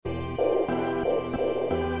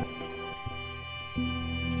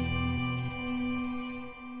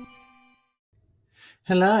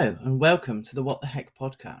Hello and welcome to the What the Heck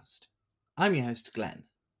podcast. I'm your host Glenn.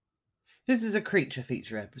 This is a creature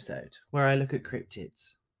feature episode where I look at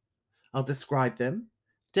cryptids. I'll describe them,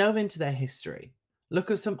 delve into their history,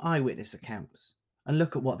 look at some eyewitness accounts, and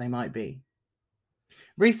look at what they might be.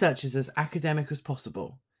 Research is as academic as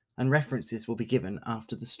possible, and references will be given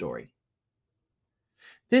after the story.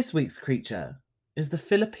 This week's creature is the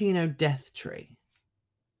Filipino death tree.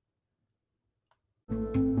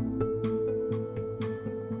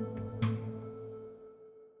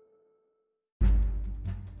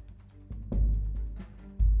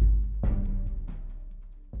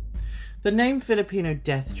 The name Filipino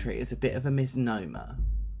death tree is a bit of a misnomer.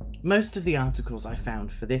 Most of the articles I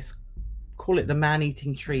found for this call it the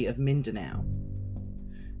man-eating tree of Mindanao.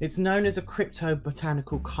 It's known as a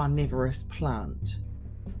cryptobotanical carnivorous plant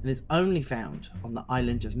and is only found on the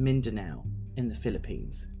island of Mindanao in the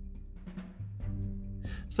Philippines.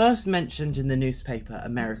 First mentioned in the newspaper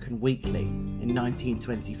American Weekly in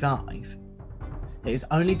 1925, it has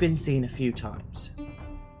only been seen a few times.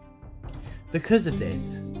 Because of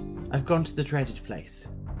this, I've gone to the dreaded place,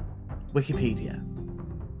 Wikipedia.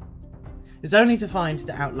 It's only to find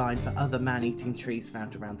the outline for other man-eating trees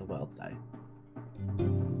found around the world though.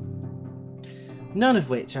 None of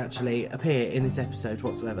which actually appear in this episode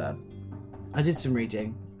whatsoever. I did some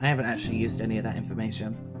reading, I haven't actually used any of that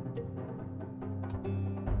information.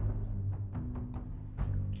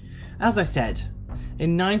 As I said,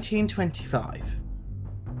 in 1925,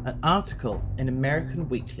 an article in American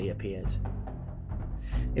Weekly appeared.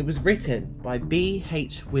 It was written by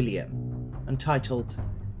B.H. William and titled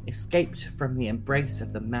Escaped from the Embrace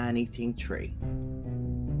of the Man-Eating Tree.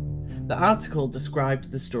 The article described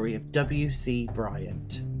the story of W.C.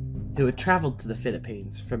 Bryant, who had travelled to the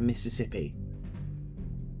Philippines from Mississippi.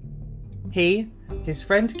 He, his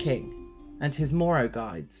friend King, and his Moro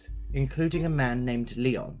guides, including a man named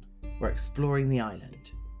Leon, were exploring the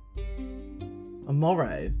island. A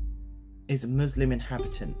Moro is a Muslim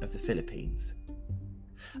inhabitant of the Philippines.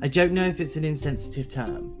 I don't know if it's an insensitive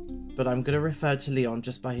term, but I'm going to refer to Leon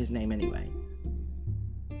just by his name anyway.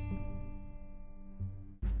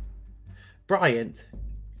 Bryant,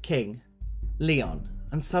 King, Leon,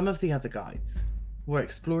 and some of the other guides were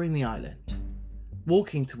exploring the island,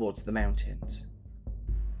 walking towards the mountains.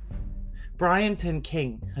 Bryant and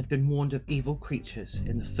King had been warned of evil creatures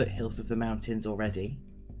in the foothills of the mountains already.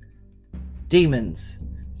 Demons,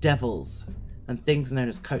 devils, and things known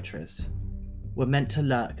as kotras were meant to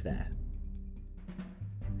lurk there.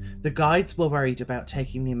 The guides were worried about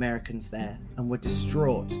taking the Americans there and were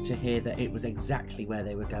distraught to hear that it was exactly where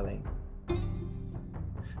they were going.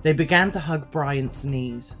 They began to hug Bryant's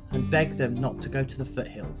knees and beg them not to go to the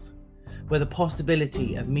foothills, where the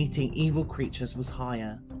possibility of meeting evil creatures was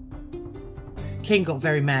higher. King got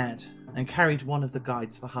very mad and carried one of the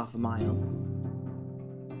guides for half a mile.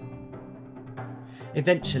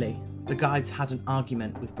 Eventually, the guides had an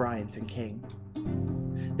argument with Bryant and King.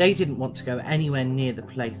 They didn't want to go anywhere near the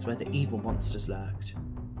place where the evil monsters lurked.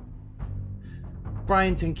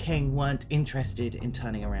 Bryant and King weren't interested in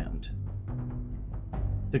turning around.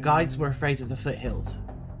 The guides were afraid of the foothills,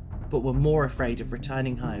 but were more afraid of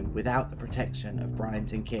returning home without the protection of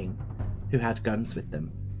Bryant and King, who had guns with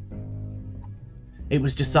them. It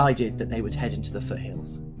was decided that they would head into the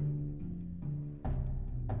foothills.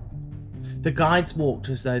 The guides walked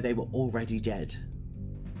as though they were already dead.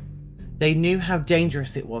 They knew how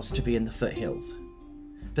dangerous it was to be in the foothills,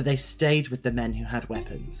 but they stayed with the men who had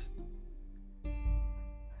weapons.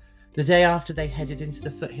 The day after they headed into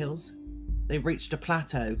the foothills, they reached a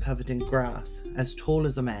plateau covered in grass as tall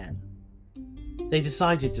as a man. They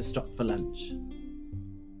decided to stop for lunch.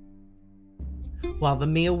 While the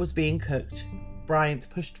meal was being cooked, Bryant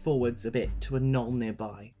pushed forwards a bit to a knoll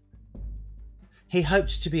nearby. He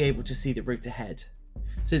hoped to be able to see the route ahead,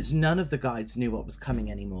 since none of the guides knew what was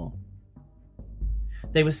coming anymore.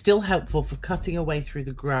 They were still helpful for cutting a way through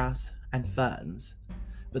the grass and ferns,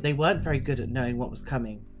 but they weren't very good at knowing what was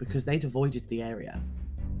coming because they'd avoided the area.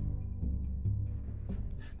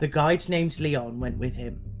 The guide named Leon went with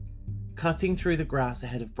him, cutting through the grass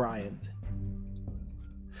ahead of Bryant.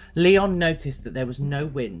 Leon noticed that there was no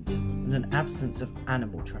wind and an absence of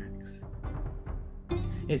animal tracks.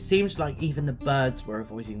 It seemed like even the birds were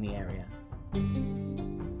avoiding the area.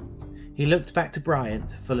 He looked back to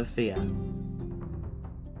Bryant, full of fear.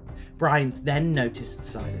 Bryant then noticed the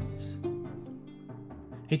silence.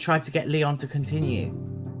 He tried to get Leon to continue,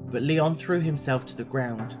 but Leon threw himself to the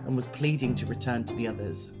ground and was pleading to return to the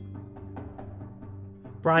others.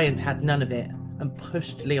 Bryant had none of it and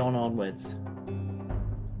pushed Leon onwards.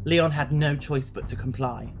 Leon had no choice but to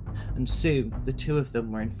comply, and soon the two of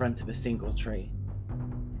them were in front of a single tree.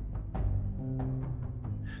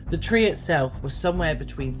 The tree itself was somewhere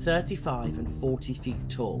between 35 and 40 feet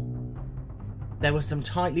tall. There were some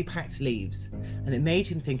tightly packed leaves, and it made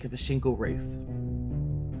him think of a shingle roof.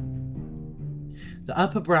 The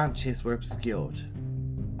upper branches were obscured.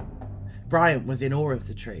 Bryant was in awe of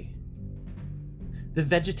the tree. The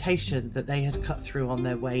vegetation that they had cut through on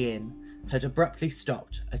their way in had abruptly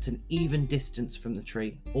stopped at an even distance from the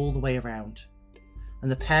tree all the way around,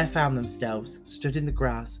 and the pair found themselves stood in the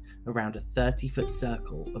grass around a 30-foot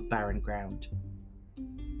circle of barren ground.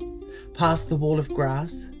 Past the wall of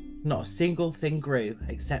grass, not a single thing grew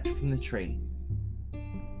except from the tree.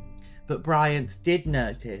 But Bryant did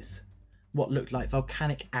notice what looked like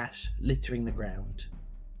volcanic ash littering the ground.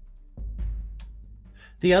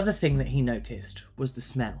 The other thing that he noticed was the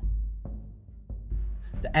smell.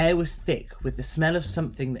 The air was thick with the smell of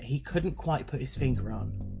something that he couldn't quite put his finger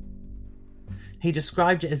on. He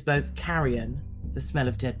described it as both carrion, the smell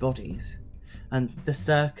of dead bodies, and the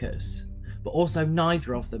circus, but also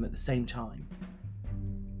neither of them at the same time.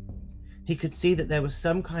 He could see that there was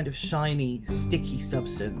some kind of shiny, sticky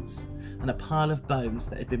substance and a pile of bones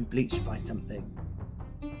that had been bleached by something.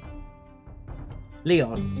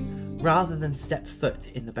 Leon, rather than step foot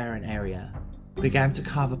in the barren area, began to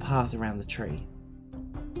carve a path around the tree.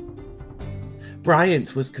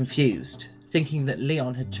 Bryant was confused, thinking that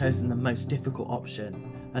Leon had chosen the most difficult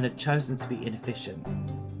option and had chosen to be inefficient.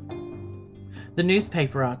 The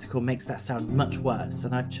newspaper article makes that sound much worse,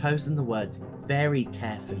 and I've chosen the words very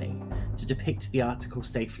carefully to depict the article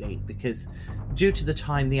safely because, due to the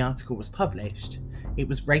time the article was published, it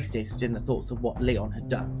was racist in the thoughts of what Leon had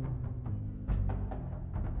done.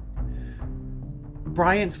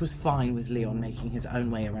 Bryant was fine with Leon making his own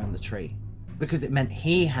way around the tree, because it meant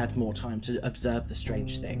he had more time to observe the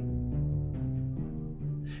strange thing.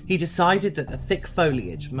 He decided that the thick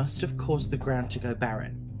foliage must have caused the ground to go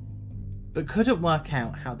barren, but couldn't work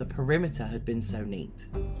out how the perimeter had been so neat.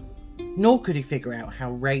 Nor could he figure out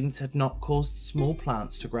how rains had not caused small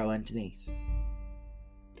plants to grow underneath.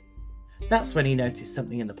 That's when he noticed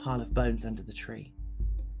something in the pile of bones under the tree.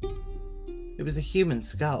 It was a human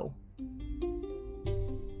skull.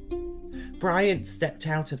 Bryant stepped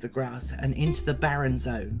out of the grass and into the barren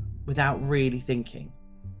zone without really thinking.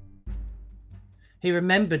 He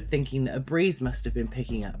remembered thinking that a breeze must have been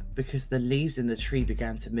picking up because the leaves in the tree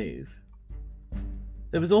began to move.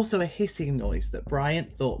 There was also a hissing noise that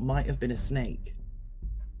Bryant thought might have been a snake.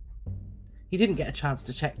 He didn't get a chance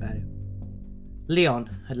to check though. Leon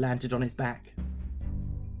had landed on his back.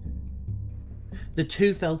 The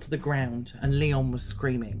two fell to the ground and Leon was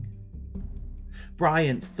screaming.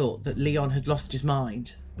 Bryant thought that Leon had lost his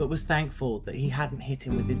mind, but was thankful that he hadn't hit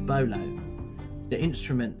him with his bolo, the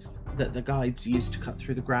instrument that the guides used to cut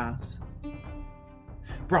through the grass.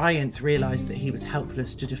 Bryant realised that he was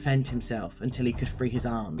helpless to defend himself until he could free his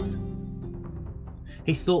arms.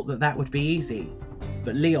 He thought that that would be easy,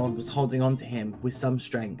 but Leon was holding on to him with some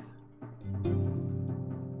strength.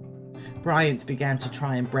 Bryant began to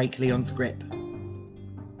try and break Leon's grip.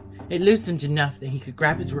 It loosened enough that he could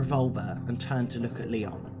grab his revolver and turn to look at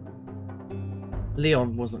Leon.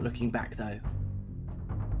 Leon wasn't looking back though.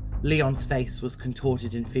 Leon's face was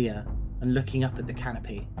contorted in fear and looking up at the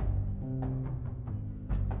canopy.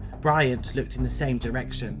 Bryant looked in the same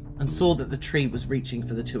direction and saw that the tree was reaching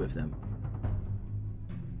for the two of them.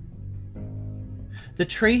 The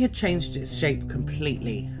tree had changed its shape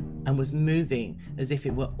completely and was moving as if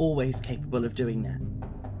it were always capable of doing that.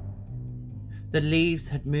 The leaves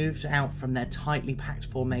had moved out from their tightly packed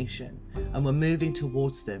formation and were moving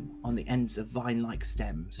towards them on the ends of vine-like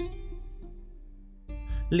stems.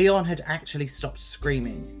 Leon had actually stopped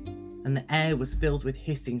screaming, and the air was filled with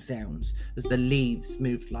hissing sounds as the leaves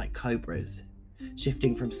moved like cobras,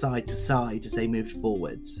 shifting from side to side as they moved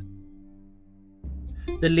forwards.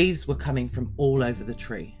 The leaves were coming from all over the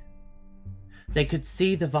tree. They could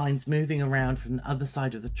see the vines moving around from the other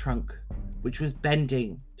side of the trunk, which was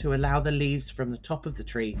bending to allow the leaves from the top of the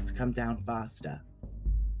tree to come down faster.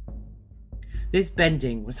 This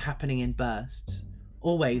bending was happening in bursts,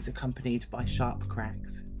 always accompanied by sharp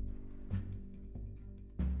cracks.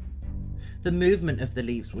 The movement of the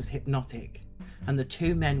leaves was hypnotic, and the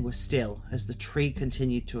two men were still as the tree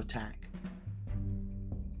continued to attack.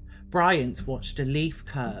 Bryant watched a leaf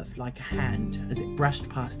curve like a hand as it brushed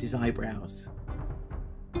past his eyebrows.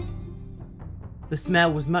 The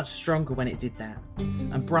smell was much stronger when it did that,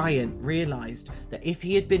 and Bryant realised that if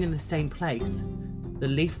he had been in the same place, the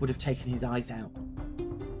leaf would have taken his eyes out.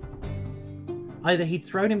 Either he'd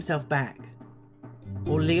thrown himself back,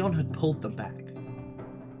 or Leon had pulled them back.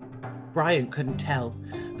 Bryant couldn't tell,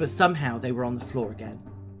 but somehow they were on the floor again.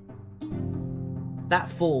 That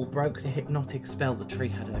fall broke the hypnotic spell the tree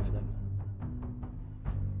had over them.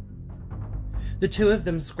 The two of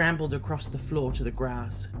them scrambled across the floor to the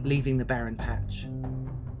grass, leaving the barren patch.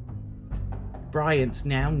 Bryant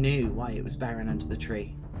now knew why it was barren under the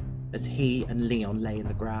tree, as he and Leon lay in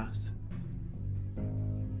the grass.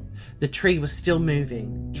 The tree was still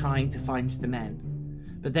moving, trying to find the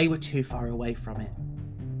men, but they were too far away from it.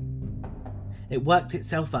 It worked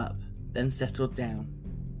itself up, then settled down.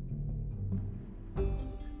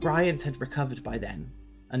 Bryant had recovered by then,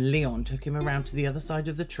 and Leon took him around to the other side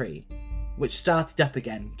of the tree, which started up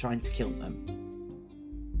again, trying to kill them.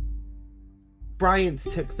 Bryant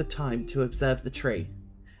took the time to observe the tree,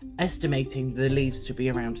 estimating the leaves to be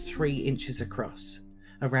around 3 inches across,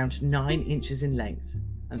 around 9 inches in length,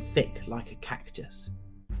 and thick like a cactus.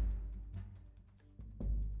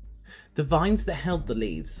 The vines that held the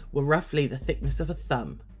leaves were roughly the thickness of a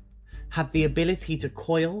thumb, had the ability to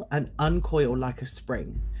coil and uncoil like a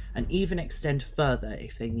spring, and even extend further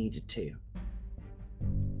if they needed to.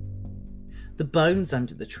 The bones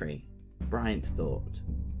under the tree, Bryant thought,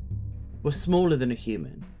 were smaller than a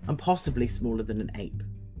human, and possibly smaller than an ape.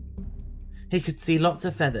 He could see lots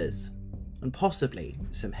of feathers, and possibly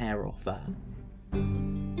some hair or fur.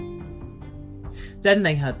 Then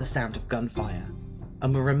they heard the sound of gunfire,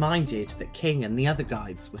 and were reminded that King and the other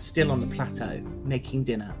guides were still on the plateau, making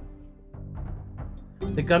dinner.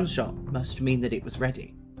 The gunshot must mean that it was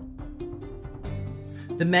ready.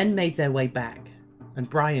 The men made their way back, and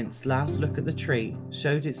Bryant's last look at the tree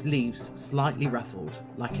showed its leaves slightly ruffled,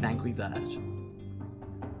 like an angry bird.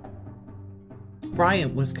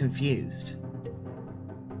 Bryant was confused.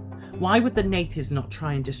 Why would the natives not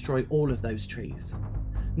try and destroy all of those trees,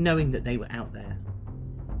 knowing that they were out there?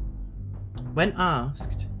 When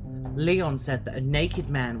asked, Leon said that a naked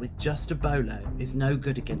man with just a bolo is no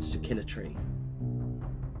good against a killer tree.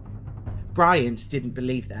 Bryant didn't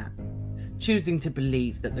believe that, choosing to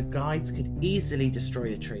believe that the guides could easily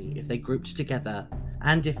destroy a tree if they grouped together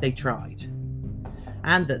and if they tried,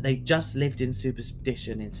 and that they just lived in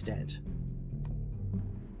superstition instead.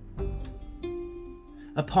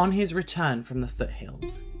 Upon his return from the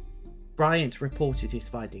foothills, Bryant reported his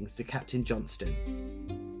findings to Captain Johnston.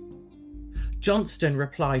 Johnston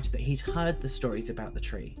replied that he'd heard the stories about the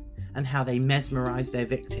tree and how they mesmerised their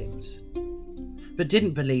victims, but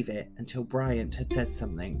didn't believe it until Bryant had said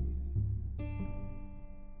something.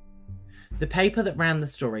 The paper that ran the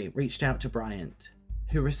story reached out to Bryant,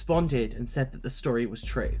 who responded and said that the story was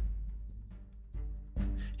true.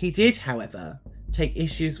 He did, however, take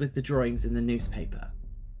issues with the drawings in the newspaper.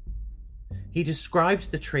 He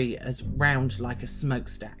described the tree as round like a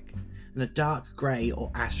smokestack and a dark grey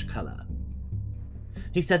or ash colour.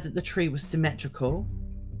 He said that the tree was symmetrical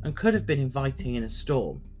and could have been inviting in a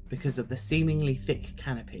storm because of the seemingly thick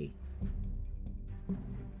canopy.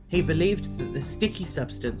 He believed that the sticky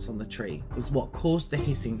substance on the tree was what caused the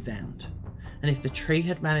hissing sound, and if the tree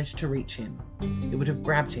had managed to reach him, it would have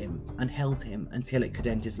grabbed him and held him until it could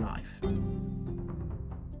end his life.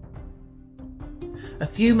 A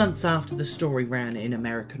few months after the story ran in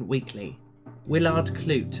American Weekly, Willard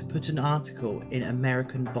Clute put an article in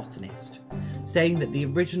American Botanist saying that the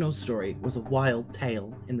original story was a wild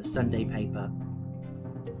tale in the Sunday paper.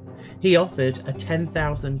 He offered a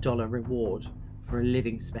 $10,000 reward for a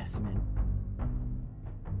living specimen.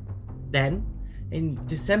 Then, in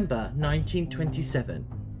December 1927,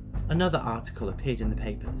 another article appeared in the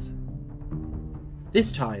papers.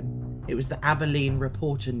 This time, it was the Abilene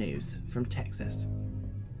Reporter News from Texas.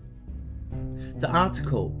 The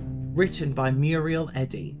article, written by Muriel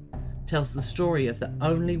Eddy, tells the story of the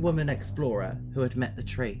only woman explorer who had met the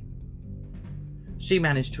tree. She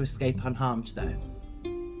managed to escape unharmed, though.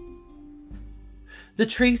 The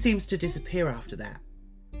tree seems to disappear after that,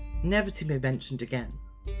 never to be mentioned again.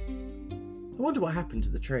 I wonder what happened to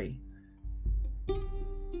the tree.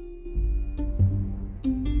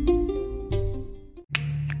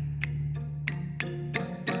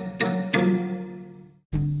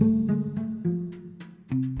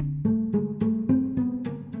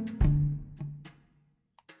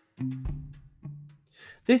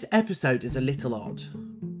 This episode is a little odd.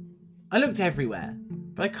 I looked everywhere,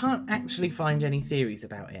 but I can't actually find any theories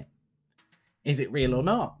about it. Is it real or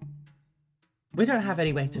not? We don't have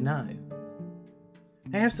any way to know.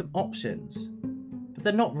 I have some options, but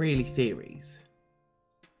they're not really theories.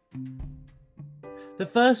 The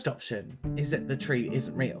first option is that the tree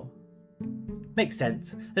isn't real. Makes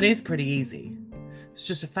sense, and is pretty easy. It's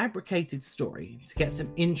just a fabricated story to get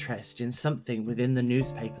some interest in something within the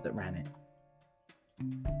newspaper that ran it.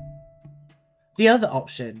 The other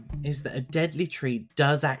option is that a deadly tree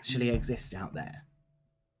does actually exist out there.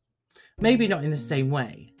 Maybe not in the same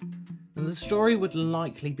way, and the story would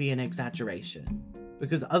likely be an exaggeration,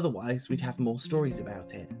 because otherwise we'd have more stories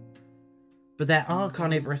about it. But there are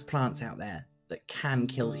carnivorous plants out there that can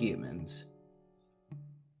kill humans.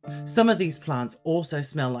 Some of these plants also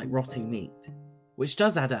smell like rotting meat, which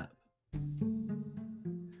does add up.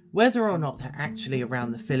 Whether or not they're actually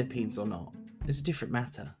around the Philippines or not is a different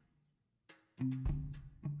matter.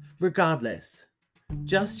 Regardless,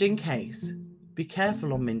 just in case, be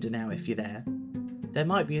careful on Mindanao if you're there. There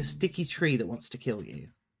might be a sticky tree that wants to kill you.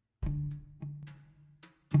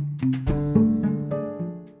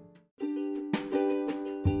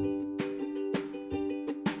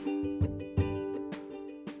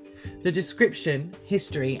 The description,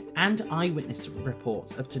 history, and eyewitness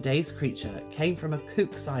reports of today's creature came from a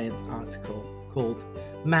Kook Science article called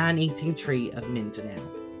Man-Eating Tree of Mindanao.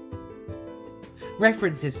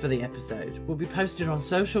 References for the episode will be posted on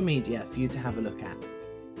social media for you to have a look at.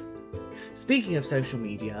 Speaking of social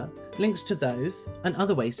media, links to those and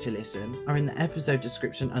other ways to listen are in the episode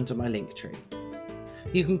description under my link tree.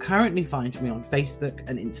 You can currently find me on Facebook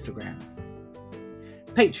and Instagram.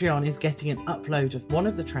 Patreon is getting an upload of one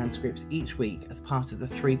of the transcripts each week as part of the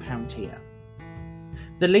 £3 tier.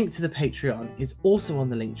 The link to the Patreon is also on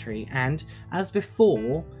the link tree, and as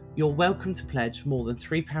before, you're welcome to pledge more than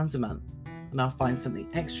 £3 a month, and I'll find something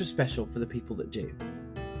extra special for the people that do.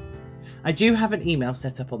 I do have an email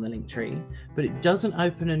set up on the link tree, but it doesn't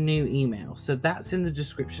open a new email, so that's in the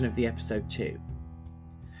description of the episode too.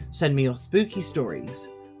 Send me your spooky stories,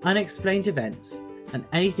 unexplained events, and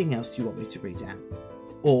anything else you want me to read out.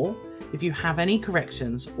 Or, if you have any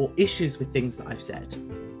corrections or issues with things that I've said,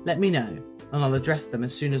 let me know and I'll address them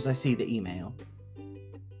as soon as I see the email.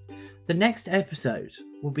 The next episode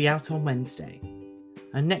will be out on Wednesday,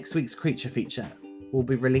 and next week's creature feature will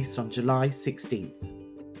be released on July 16th.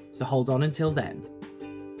 So hold on until then.